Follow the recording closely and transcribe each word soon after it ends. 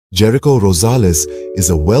Jericho Rosales is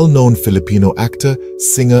a well-known Filipino actor,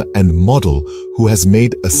 singer, and model who has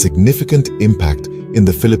made a significant impact in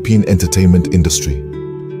the Philippine entertainment industry.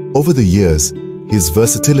 Over the years, his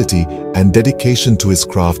versatility and dedication to his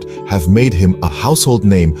craft have made him a household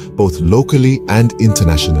name both locally and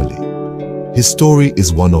internationally. His story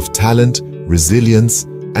is one of talent, resilience,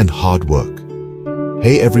 and hard work.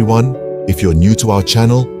 Hey everyone, if you're new to our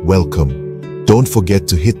channel, welcome. Don't forget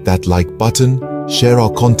to hit that like button, share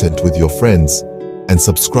our content with your friends, and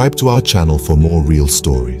subscribe to our channel for more real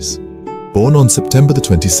stories. Born on September the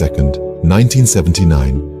 22nd,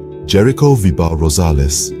 1979, Jericho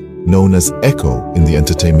Rosales, known as Echo in the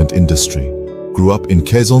entertainment industry, grew up in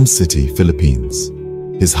Quezon City, Philippines.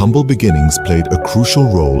 His humble beginnings played a crucial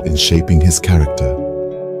role in shaping his character.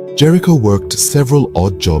 Jericho worked several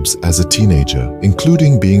odd jobs as a teenager,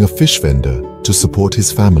 including being a fish vendor to support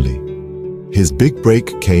his family. His big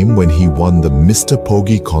break came when he won the Mr.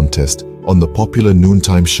 Pogi contest on the popular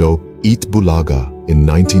noontime show Eat Bulaga in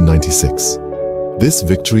 1996. This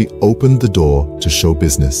victory opened the door to show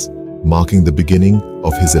business, marking the beginning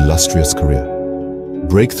of his illustrious career.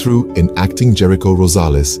 Breakthrough in acting. Jericho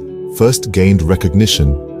Rosales first gained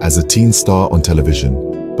recognition as a teen star on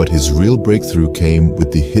television, but his real breakthrough came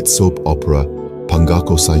with the hit soap opera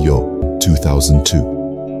Pangako Sa Yo,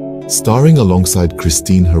 2002. Starring alongside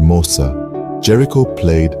Kristine Hermosa, Jericho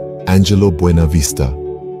played Angelo Buenavista,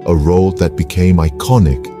 a role that became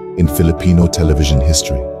iconic in Filipino television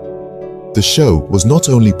history. The show was not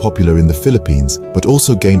only popular in the Philippines, but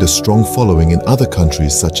also gained a strong following in other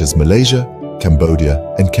countries such as Malaysia,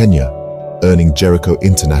 Cambodia, and Kenya, earning Jericho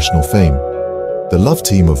international fame. The love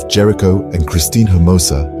team of Jericho and Kristine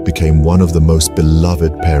Hermosa became one of the most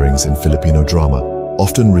beloved pairings in Filipino drama,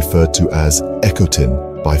 often referred to as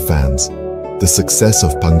EchoTin by fans. The success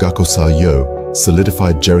of Pangako Sa Yo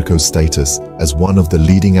solidified Jericho's status as one of the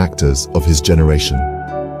leading actors of his generation.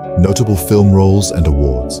 Notable film roles and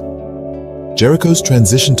awards. Jericho's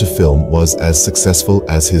transition to film was as successful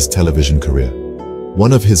as his television career.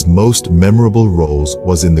 One of his most memorable roles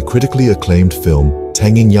was in the critically acclaimed film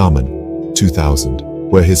Tanging Yaman, 2000,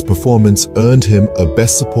 where his performance earned him a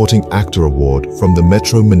Best Supporting Actor award from the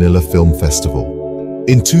Metro Manila Film Festival.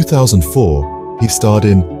 In 2004, he starred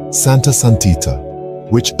in Santa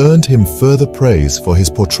Santita, which earned him further praise for his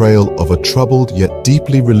portrayal of a troubled yet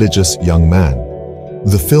deeply religious young man.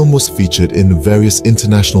 The film was featured in various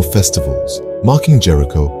international festivals, marking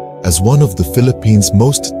Jericho as one of the Philippines'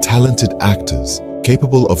 most talented actors,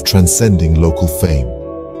 capable of transcending local fame.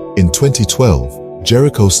 In 2012,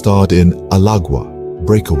 Jericho starred in Alagwa,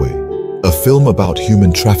 Breakaway, a film about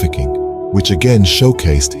human trafficking, which again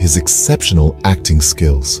showcased his exceptional acting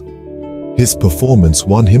skills. His performance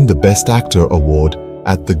won him the Best Actor award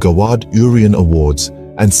at the Gawad Urian Awards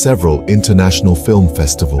and several international film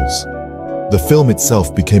festivals. The film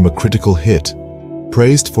itself became a critical hit,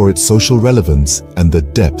 praised for its social relevance and the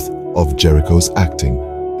depth of Jericho's acting.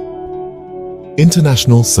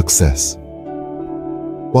 International success.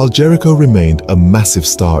 While Jericho remained a massive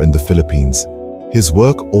star in the Philippines, his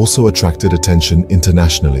work also attracted attention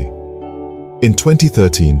internationally. In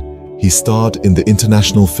 2013, he starred in the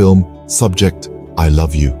international film Subject I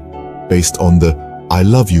Love You, based on the I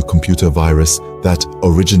Love You computer virus that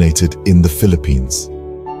originated in the Philippines.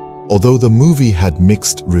 Although the movie had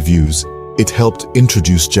mixed reviews, it helped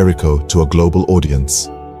introduce Jericho to a global audience.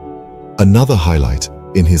 Another highlight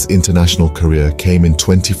in his international career came in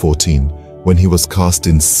 2014 when he was cast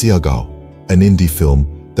in Siargao, an indie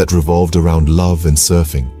film that revolved around love and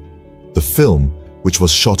surfing. The film, which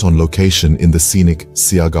was shot on location in the scenic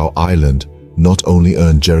Siargao Island, not only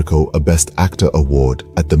earned Jericho a Best Actor award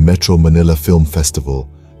at the Metro Manila Film Festival,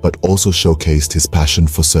 but also showcased his passion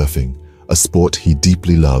for surfing, a sport he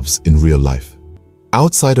deeply loves in real life.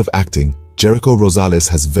 Outside of acting, Jericho Rosales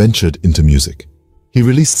has ventured into music. He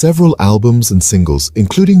released several albums and singles,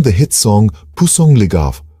 including the hit song Pusong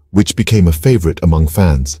Ligaw, which became a favorite among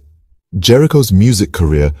fans. Jericho's music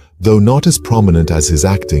career, though not as prominent as his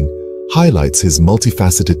acting, highlights his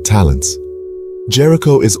multifaceted talents.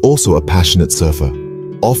 Jericho is also a passionate surfer,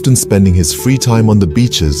 often spending his free time on the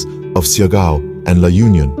beaches of Siargao and La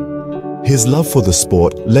Union. His love for the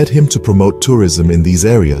sport led him to promote tourism in these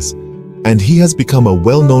areas, and he has become a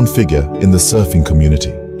well-known figure in the surfing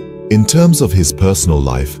community. In terms of his personal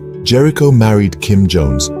life, Jericho married Kim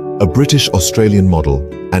Jones, a British-Australian model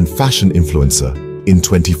and fashion influencer, in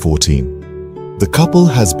 2014. The couple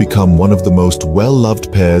has become one of the most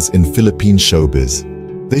well-loved pairs in Philippine showbiz.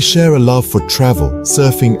 They share a love for travel,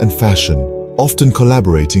 surfing, and fashion, often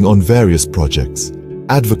collaborating on various projects.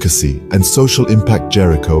 advocacy and social impact,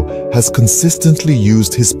 Jericho has consistently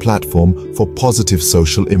used his platform for positive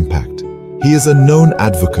social impact. He is a known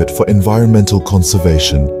advocate for environmental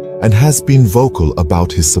conservation and has been vocal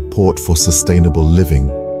about his support for sustainable living.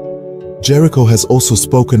 Jericho has also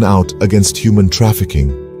spoken out against human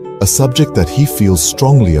trafficking, a subject that he feels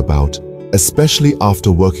strongly about, especially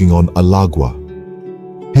after working on Alagwa.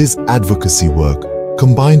 His advocacy work,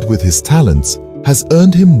 combined with his talents, has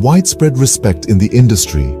earned him widespread respect in the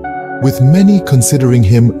industry, with many considering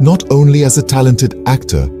him not only as a talented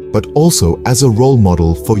actor, but also as a role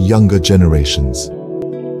model for younger generations.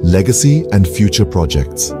 Legacy and future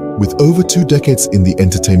projects. With over 2 decades in the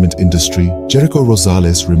entertainment industry, Jericho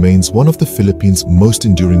Rosales remains one of the Philippines' most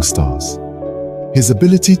enduring stars. His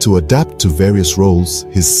ability to adapt to various roles,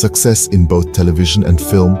 his success in both television and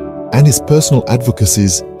film, and his personal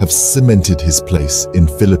advocacies have cemented his place in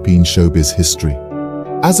Philippine showbiz history.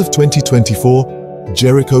 As of 2024,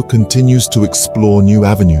 Jericho continues to explore new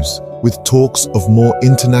avenues, with talks of more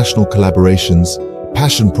international collaborations,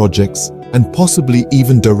 passion projects, and possibly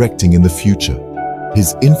even directing in the future.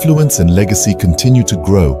 His influence and legacy continue to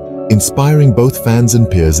grow, inspiring both fans and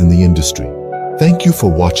peers in the industry. Thank you for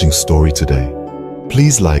watching StoryToday.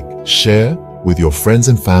 Please like, share with your friends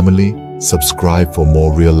and family, subscribe for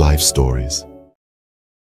more real-life stories.